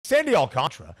Sandy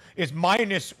Alcantara is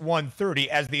minus 130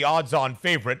 as the odds-on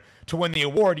favorite to win the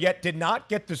award, yet did not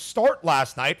get the start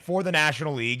last night for the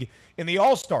National League in the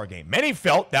All-Star game. Many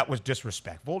felt that was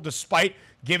disrespectful, despite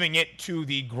giving it to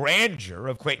the grandeur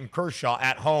of Clayton Kershaw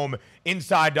at home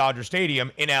inside Dodger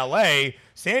Stadium in L.A.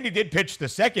 Sandy did pitch the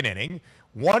second inning,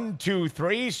 1, 2,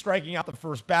 3, striking out the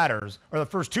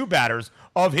first two batters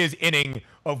of his inning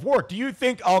of work. Do you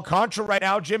think Alcantara right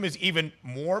now, Jim, is even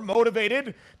more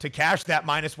motivated to cash that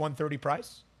minus 130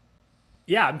 price?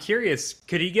 Yeah, I'm curious.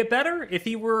 Could he get better if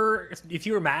you were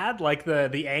mad? Like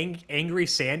the angry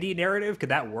Sandy narrative, could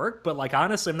that work? But like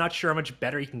honestly, I'm not sure how much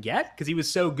better he can get because he was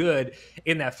so good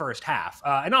in that first half.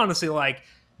 And honestly, like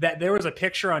that there was a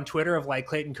picture on Twitter of like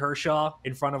Clayton Kershaw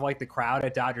in front of like the crowd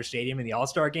at Dodger Stadium in the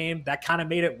All-Star game. That kind of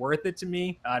made it worth it to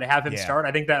me to have him start.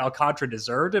 I think that Alcantara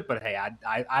deserved it, but hey,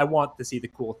 I want to see the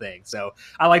cool thing. So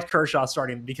I liked Kershaw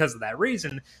starting because of that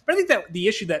reason. But I think that the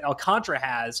issue that Alcantara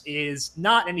has is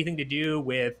not anything to do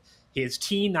with his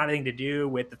team, not anything to do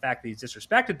with the fact that he's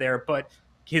disrespected there, but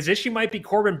his issue might be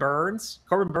Corbin Burns.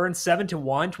 Corbin Burns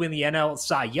 7-1 to win the NL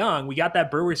Cy Young. We got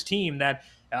that Brewers team that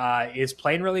is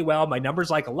playing really well. My numbers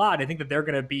like a lot. I think that they're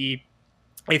going to be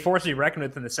a force to be reckoned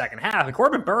with in the second half. And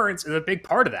Corbin Burns is a big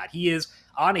part of that. He is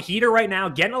on a heater right now,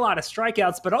 getting a lot of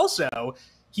strikeouts, but also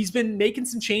he's been making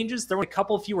some changes, throwing a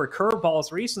couple fewer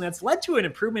curveballs recently. That's led to an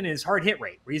improvement in his hard hit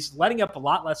rate, where he's letting up a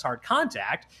lot less hard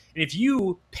contact. And if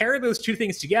you pair those two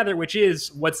things together, which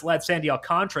is what's led Sandy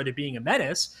Alcantara to being a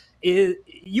menace,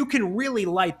 you can really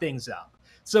light things up.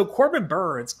 So Corbin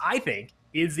Burns, I think,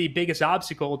 is the biggest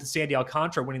obstacle to Sandy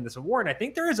Alcantara winning this award. And I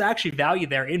think there is actually value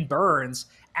there in Burns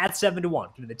at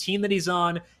 7-1. Given the team that he's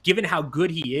on, given how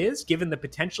good he is, given the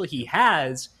potential he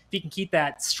has, if he can keep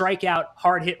that strikeout,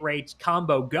 hard hit rate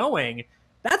combo going,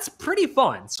 that's pretty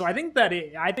fun. So I think that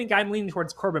I think I'm leaning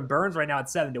towards Corbin Burns right now at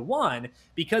 7-1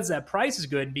 because that price is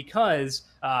good, because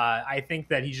I think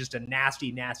that he's just a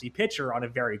nasty, nasty pitcher on a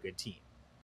very good team.